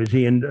you,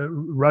 Susie. And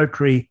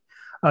Rotary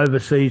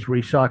Overseas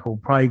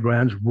Recycle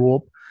Playgrounds,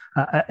 RORP,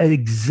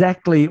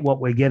 exactly what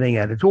we're getting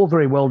at. It's all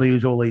very well to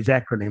use all these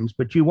acronyms,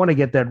 but you want to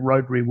get that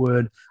Rotary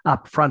word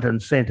up front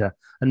and centre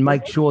and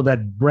make sure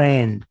that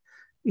brand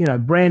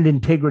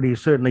integrity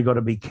has certainly got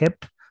to be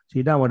kept. So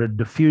you don't want to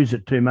diffuse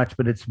it too much,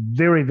 but it's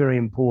very, very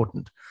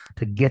important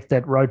to get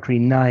that Rotary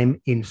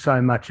name in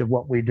so much of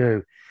what we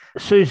do.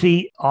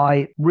 Susie,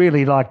 I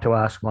really like to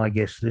ask my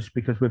guests this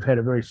because we've had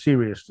a very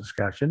serious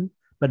discussion,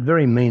 but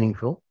very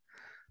meaningful.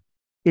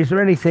 Is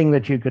there anything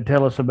that you could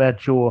tell us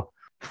about your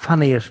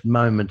funniest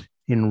moment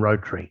in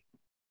Rotary?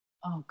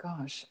 Oh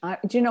gosh,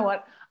 do you know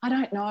what? I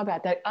don't know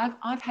about that.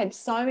 I've had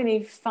so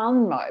many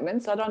fun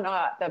moments. I don't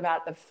know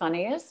about the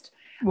funniest.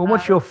 Well,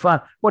 what's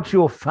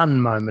your fun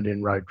moment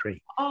in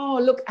Rotary? Oh,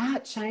 look, our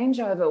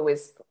changeover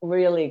was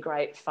really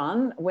great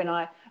fun.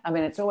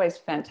 It's always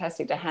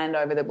fantastic to hand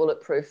over the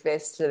bulletproof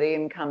vest to the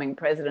incoming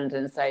president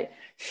and say,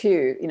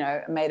 phew,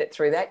 made it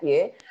through that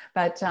year.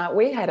 But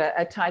we had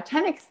a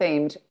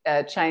Titanic-themed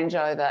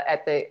changeover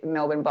at the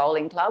Melbourne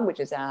Bowling Club, which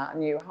is our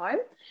new home.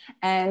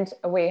 And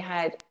we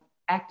had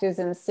actors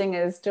and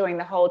singers doing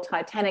the whole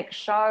Titanic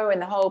show,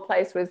 and the whole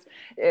place was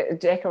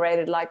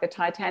decorated like the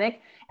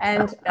Titanic.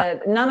 And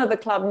none of the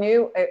club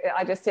knew.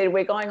 I just said,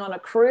 we're going on a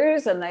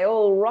cruise, and they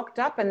all rocked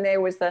up, and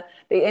there was the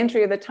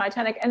entry of the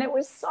Titanic, and it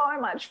was so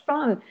much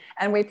fun.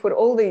 And we put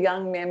all the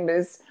young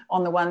members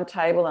on the one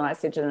table, and I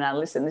said to them, now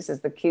listen, this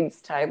is the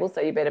kids' table, so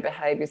you better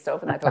behave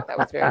yourself. And I thought that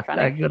was very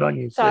funny. Good on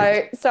you.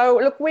 So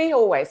look, we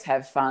always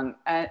have fun.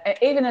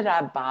 Even at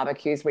our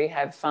barbecues, we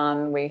have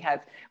fun.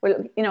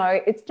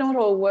 It's not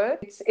all work.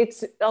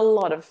 It's a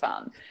lot of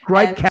fun.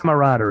 Great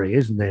camaraderie,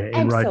 isn't there,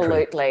 in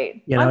Rotary?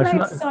 Absolutely. I've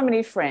made so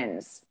many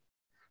friends.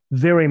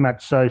 Very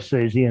much so,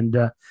 Susie, and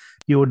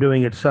you're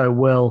doing it so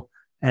well.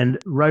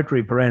 And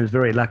Rotary Paran is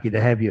very lucky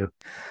to have you.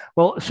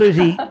 Well,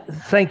 Susie,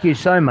 thank you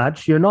so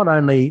much. You're not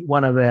only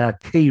one of our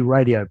key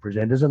radio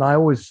presenters, and I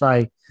always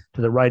say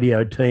to the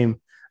radio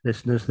team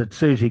listeners that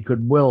Susie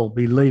could well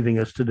be leaving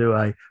us to do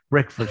a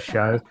breakfast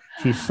show.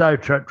 She's so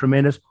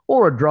tremendous,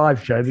 or a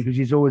drive show, because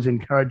she's always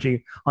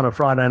encouraging on a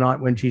Friday night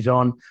when she's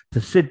on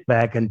to sit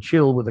back and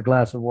chill with a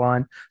glass of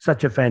wine.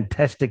 Such a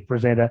fantastic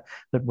presenter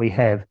that we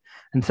have.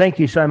 And thank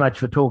you so much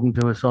for talking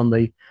to us on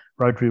the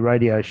Rotary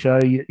Radio Show.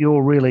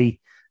 You're really,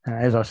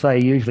 as I say,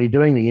 usually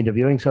doing the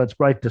interviewing, so it's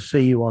great to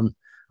see you on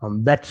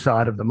that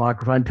side of the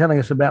microphone, telling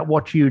us about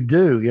what you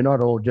do. You're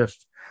not all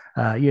just,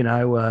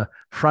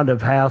 front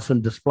of house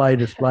and display.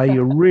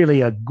 You're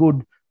really a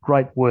good,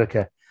 great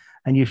worker,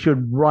 and you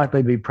should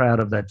rightly be proud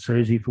of that,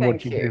 Susie, for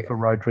what you do for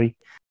Rotary.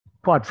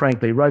 Quite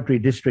frankly, Rotary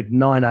District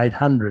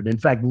 9800, in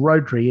fact,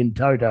 Rotary in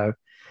toto,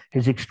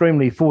 is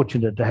extremely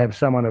fortunate to have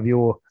someone of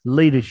your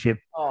leadership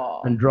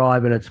and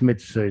drive in its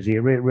midst, Susie.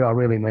 I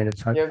really mean it.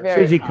 So,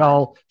 Susie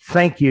Cole,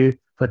 thank you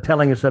for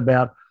telling us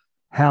about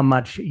how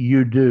much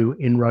you do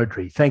in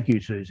Rotary. Thank you,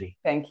 Susie.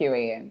 Thank you,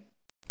 Ian.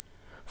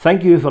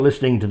 Thank you for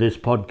listening to this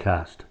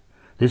podcast.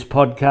 This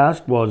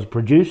podcast was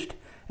produced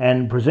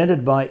and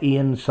presented by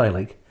Ian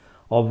Salick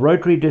of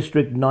Rotary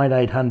District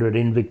 9800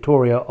 in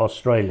Victoria,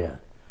 Australia.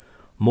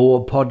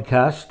 More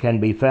podcasts can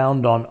be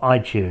found on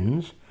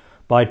iTunes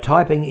by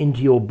typing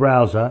into your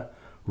browser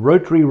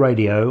Rotary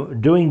Radio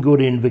Doing Good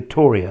in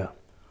Victoria,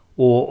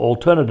 or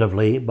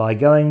alternatively by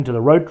going to the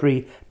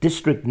Rotary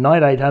District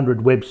 9800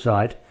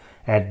 website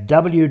at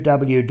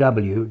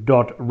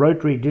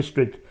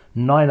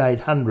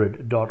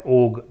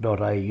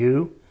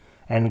www.rotarydistrict9800.org.au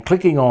and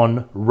clicking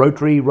on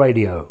Rotary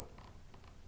Radio.